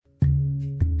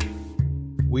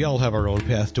We all have our own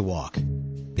path to walk.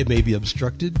 It may be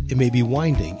obstructed, it may be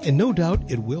winding, and no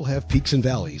doubt it will have peaks and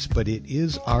valleys, but it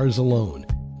is ours alone.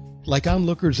 Like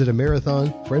onlookers at a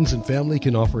marathon, friends and family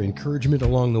can offer encouragement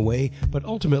along the way, but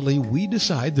ultimately we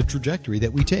decide the trajectory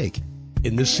that we take.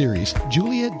 In this series,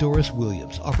 Juliet Doris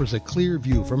Williams offers a clear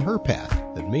view from her path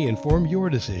that may inform your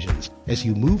decisions as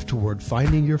you move toward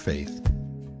finding your faith.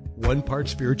 One part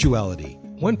spirituality,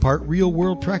 one part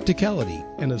real-world practicality,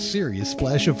 and a serious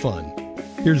splash of fun.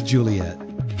 Here's Juliet.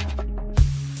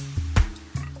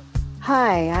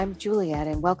 Hi, I'm Juliet,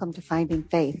 and welcome to Finding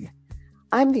Faith.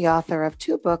 I'm the author of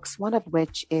 2 books, one of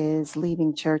which is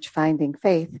Leaving Church, Finding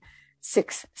Faith,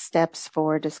 6 Steps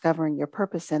for Discovering Your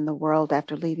Purpose in the World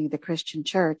After Leaving the Christian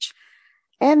Church,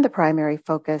 and the primary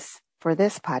focus for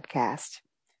this podcast.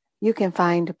 You can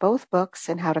find both books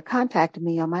and how to contact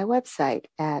me on my website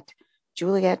at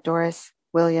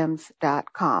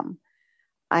julietdoriswilliams.com.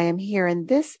 I am here in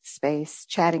this space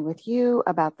chatting with you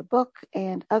about the book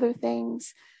and other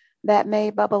things that may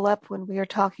bubble up when we are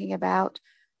talking about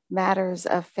matters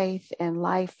of faith and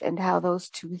life and how those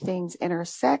two things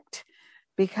intersect.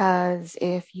 Because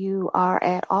if you are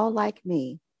at all like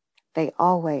me, they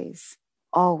always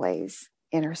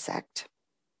intersect.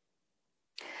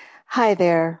 Hi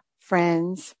there,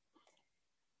 friends.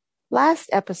 Last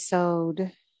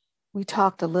episode, we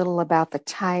talked a little about the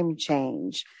time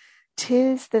change.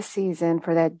 'Tis the season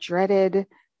for that dreaded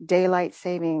daylight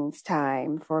savings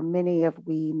time for many of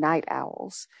we night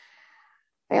owls.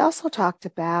 I also talked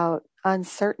about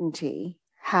uncertainty,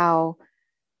 how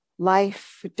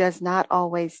life does not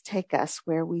always take us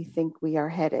where we think we are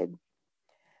headed.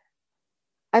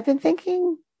 I've been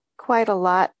thinking quite a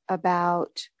lot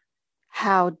about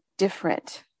how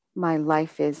different my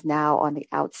life is now on the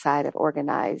outside of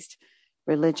organized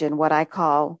religion, what I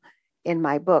call in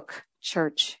my book,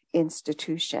 church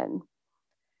institution.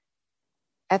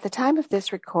 At the time of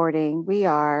this recording, we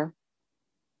are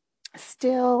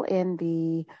still in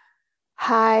the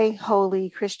high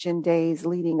holy Christian days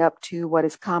leading up to what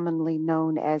is commonly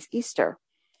known as Easter.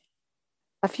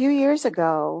 A few years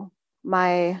ago,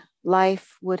 my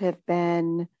life would have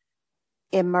been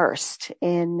immersed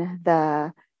in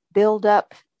the build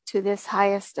up to this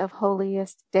highest of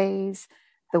holiest days,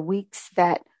 the weeks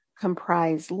that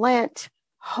comprise Lent,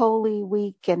 Holy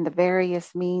Week, and the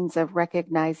various means of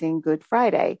recognizing Good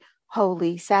Friday,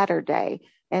 Holy Saturday,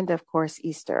 and of course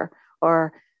Easter,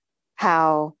 or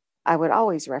how I would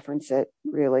always reference it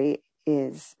really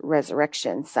is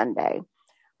Resurrection Sunday.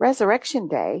 Resurrection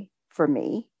Day for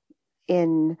me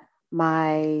in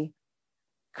my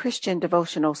Christian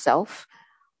devotional self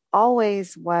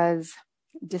always was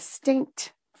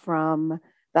distinct from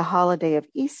the holiday of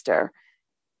Easter.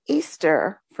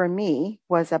 Easter for me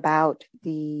was about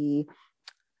the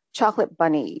chocolate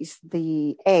bunnies,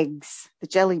 the eggs, the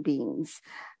jelly beans,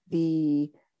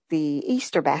 the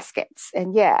Easter baskets.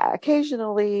 And yeah,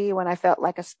 occasionally when I felt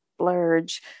like a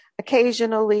splurge,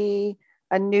 occasionally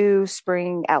a new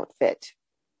spring outfit.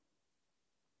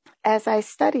 As I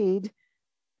studied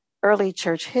early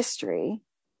church history,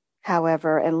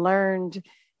 however, and learned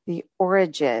the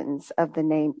origins of the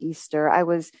name Easter, I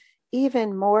was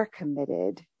even more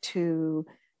committed to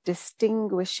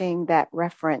distinguishing that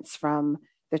reference from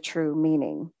the true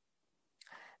meaning.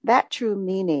 That true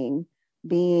meaning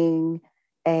being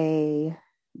a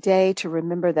day to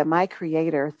remember that my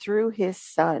Creator, through his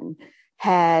Son,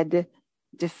 had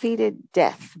defeated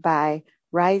death by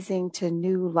rising to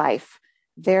new life,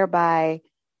 thereby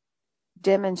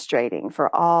demonstrating for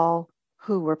all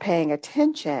who were paying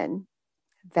attention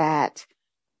that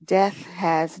death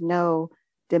has no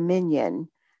dominion,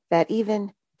 that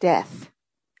even death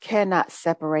cannot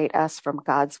separate us from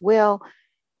God's will,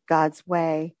 God's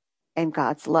way, and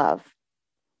God's love.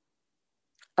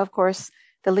 Of course,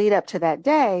 the lead up to that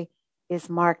day is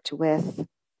marked with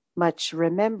much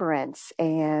remembrance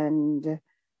and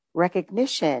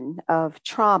recognition of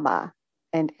trauma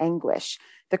and anguish.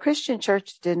 The Christian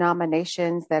church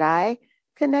denominations that I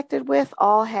connected with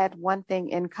all had one thing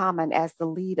in common as the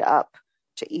lead up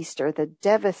to Easter, the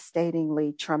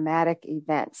devastatingly traumatic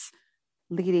events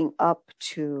leading up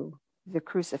to the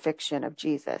crucifixion of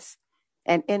Jesus.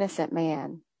 An innocent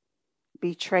man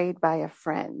betrayed by a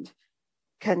friend,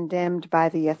 condemned by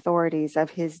the authorities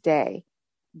of his day,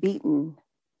 beaten,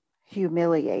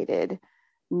 humiliated,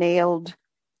 nailed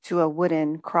to a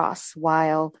wooden cross,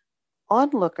 while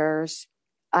onlookers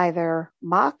either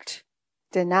mocked,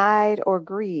 denied, or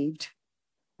grieved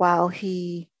while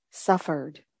he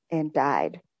suffered and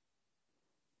died.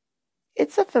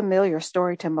 It's a familiar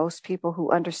story to most people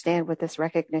who understand what this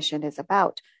recognition is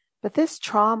about, but this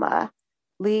trauma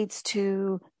leads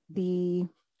to the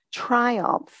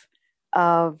triumph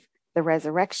of the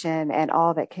resurrection and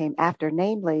all that came after,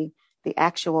 namely the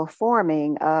actual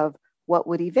forming of what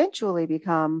would eventually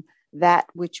become that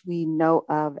which we know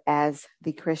of as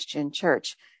the Christian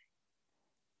church.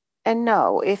 And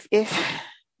no, if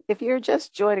you're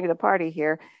just joining the party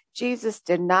here, Jesus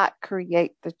did not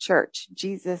create the church.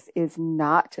 Jesus is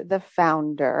not the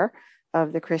founder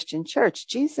of the Christian church.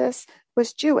 Jesus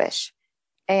was Jewish,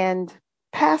 and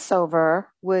Passover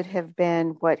would have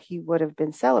been what he would have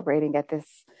been celebrating at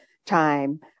this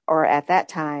time, or at that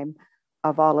time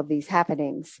of all of these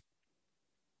happenings.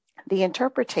 The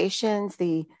interpretations,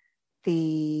 the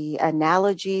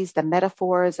analogies, the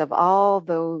metaphors of all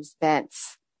those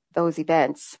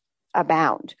events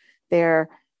abound.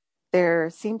 There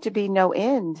seemed to be no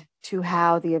end to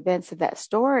how the events of that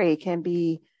story can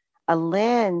be a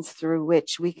lens through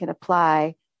which we can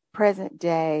apply present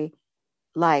day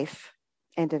life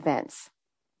and events.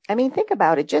 I mean, think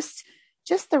about it. Just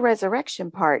the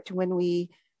resurrection part. When we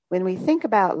think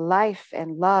about life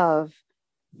and love,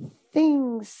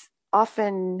 things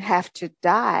often have to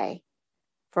die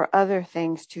for other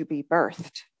things to be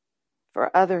birthed,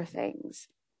 for other things,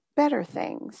 better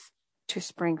things to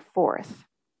spring forth.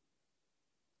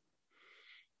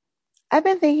 I've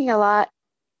been thinking a lot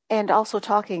and also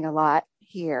talking a lot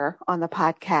here on the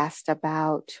podcast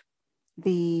about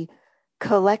the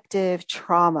collective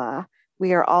trauma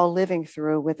we are all living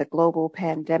through with the global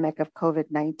pandemic of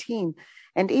COVID-19.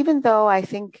 And even though I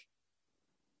think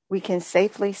we can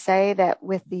safely say that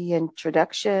with the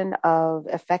introduction of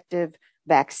effective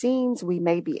vaccines, we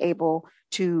may be able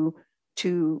to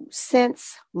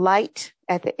sense light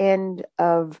at the end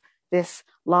of this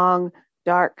long,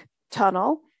 dark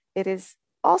tunnel, it is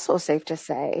also safe to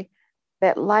say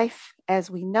that life as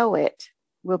we know it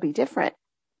will be different.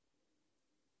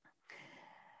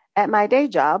 At my day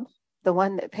job, the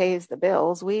one that pays the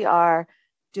bills, we are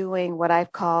doing what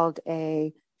I've called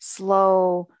a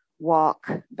slow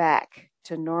walk back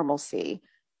to normalcy.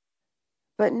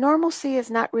 But normalcy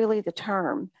is not really the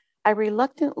term. I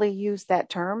reluctantly use that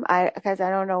term because I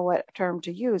don't know what term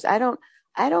to use. I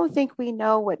don't think we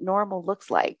know what normal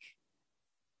looks like.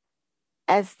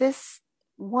 As this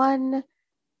one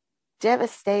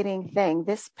devastating thing,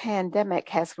 this pandemic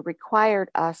has required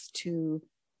us to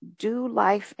do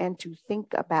life and to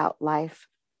think about life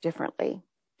differently.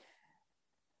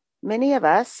 Many of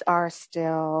us are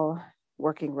still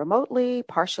working remotely,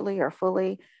 partially or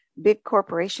fully. Big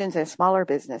corporations and smaller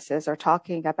businesses are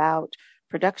talking about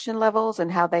production levels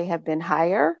and how they have been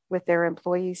higher with their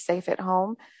employees safe at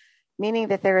home, meaning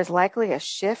that there is likely a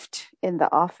shift in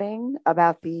the offing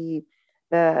about the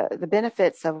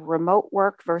benefits of remote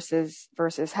work versus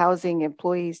housing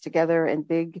employees together in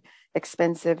big,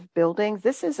 expensive buildings.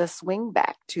 This is a swing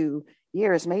back to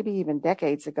years, maybe even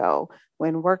decades ago,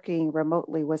 when working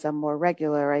remotely was a more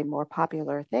regular, a more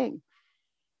popular thing.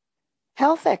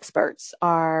 Health experts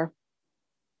are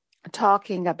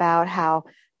talking about how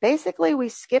basically we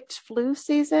skipped flu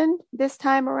season this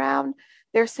time around.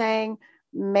 They're saying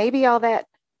maybe all that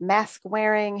mask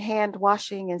wearing, hand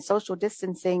washing, and social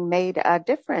distancing made a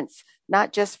difference,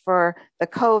 not just for the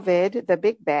COVID, the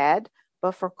big bad,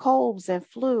 but for colds and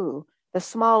flu, the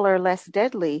smaller, less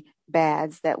deadly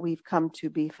bads that we've come to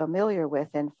be familiar with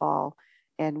in fall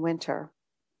and winter.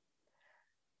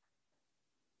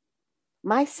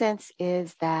 My sense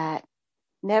is that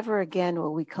never again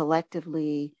will we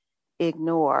collectively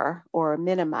ignore or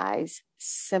minimize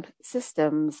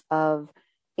systems of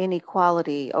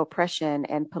inequality, oppression,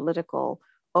 and political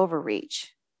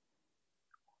overreach.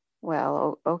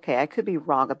 Well, okay, I could be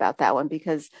wrong about that one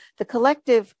because the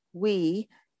collective we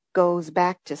goes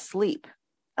back to sleep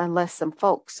unless some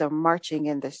folks are marching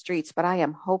in the streets. But I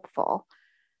am hopeful.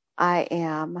 I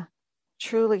am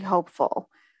truly hopeful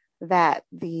that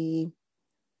the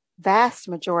vast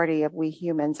majority of we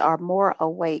humans are more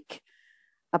awake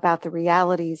about the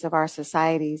realities of our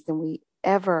societies than we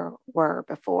ever were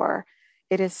before.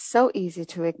 It is so easy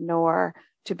to ignore,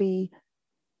 to be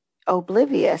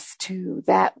oblivious to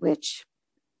that which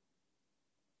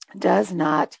does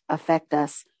not affect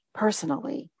us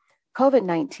personally.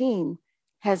 COVID-19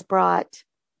 has brought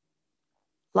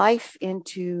life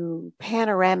into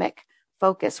panoramic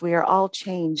focus. We are all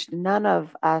changed. None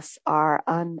of us are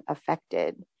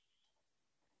unaffected.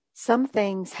 Some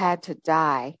things had to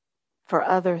die for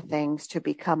other things to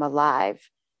become alive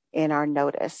in our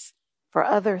notice, for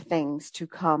other things to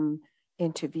come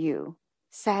into view.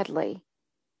 Sadly,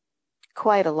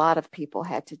 quite a lot of people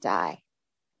had to die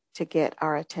to get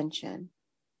our attention.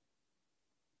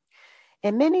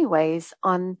 In many ways,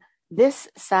 on this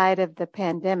side of the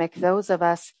pandemic, those of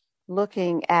us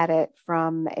looking at it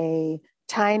from a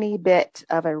tiny bit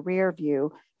of a rear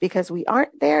view because we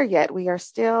aren't there yet. We are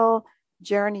still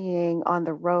journeying on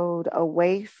the road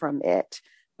away from it,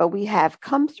 but we have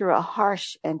come through a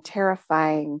harsh and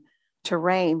terrifying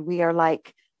terrain. We are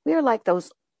like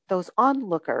those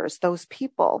onlookers, those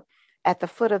people at the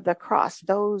foot of the cross,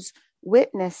 those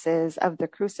witnesses of the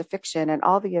crucifixion and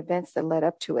all the events that led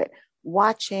up to it,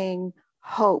 watching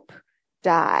hope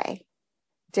die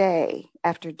day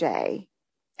after day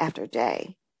after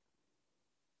day.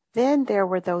 Then there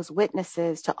were those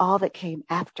witnesses to all that came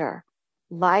after,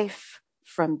 life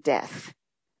from death.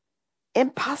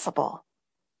 Impossible,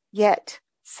 yet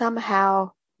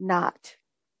somehow not.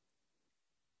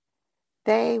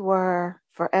 They were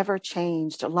forever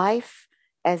changed. Life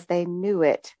as they knew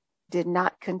it did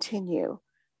not continue.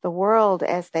 The world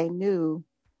as they knew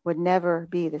would never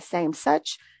be the same.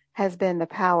 Such has been the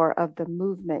power of the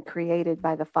movement created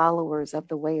by the followers of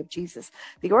the way of Jesus.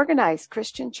 The organized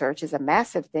Christian church is a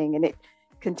massive thing, and it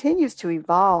continues to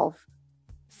evolve.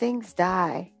 Things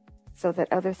die so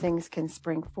that other things can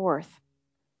spring forth.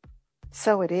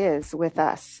 So it is with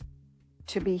us.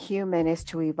 To be human is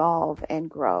to evolve and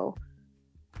grow.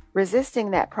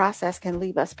 Resisting that process can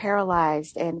leave us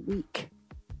paralyzed and weak,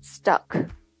 stuck.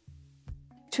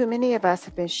 Too many of us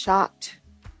have been shocked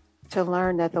to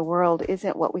learn that the world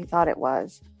isn't what we thought it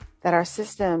was, that our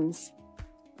systems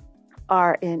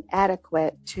are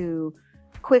inadequate to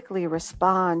quickly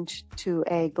respond to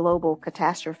a global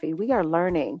catastrophe. We are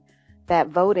learning that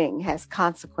voting has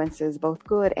consequences, both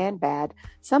good and bad.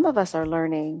 Some of us are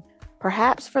learning,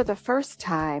 perhaps for the first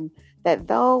time, that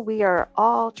though we are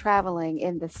all traveling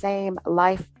in the same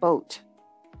lifeboat,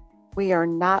 we are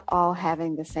not all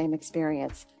having the same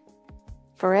experience.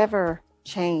 Forever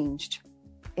changed,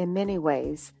 in many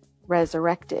ways,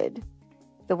 resurrected.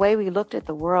 The way we looked at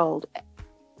the world,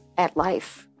 at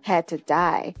life, had to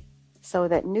die so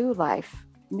that new life,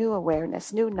 new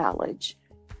awareness, new knowledge,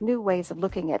 new ways of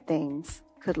looking at things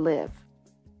could live.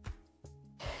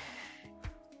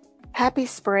 Happy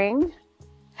spring.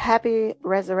 Happy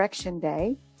Resurrection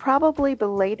Day. Probably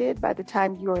belated by the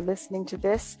time you are listening to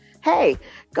this. Hey,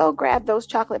 go grab those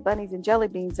chocolate bunnies and jelly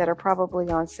beans that are probably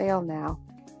on sale now.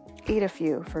 Eat a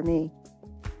few for me.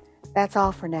 That's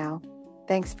all for now.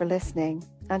 Thanks for listening.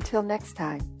 Until next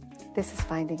time, this is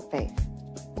Finding Faith.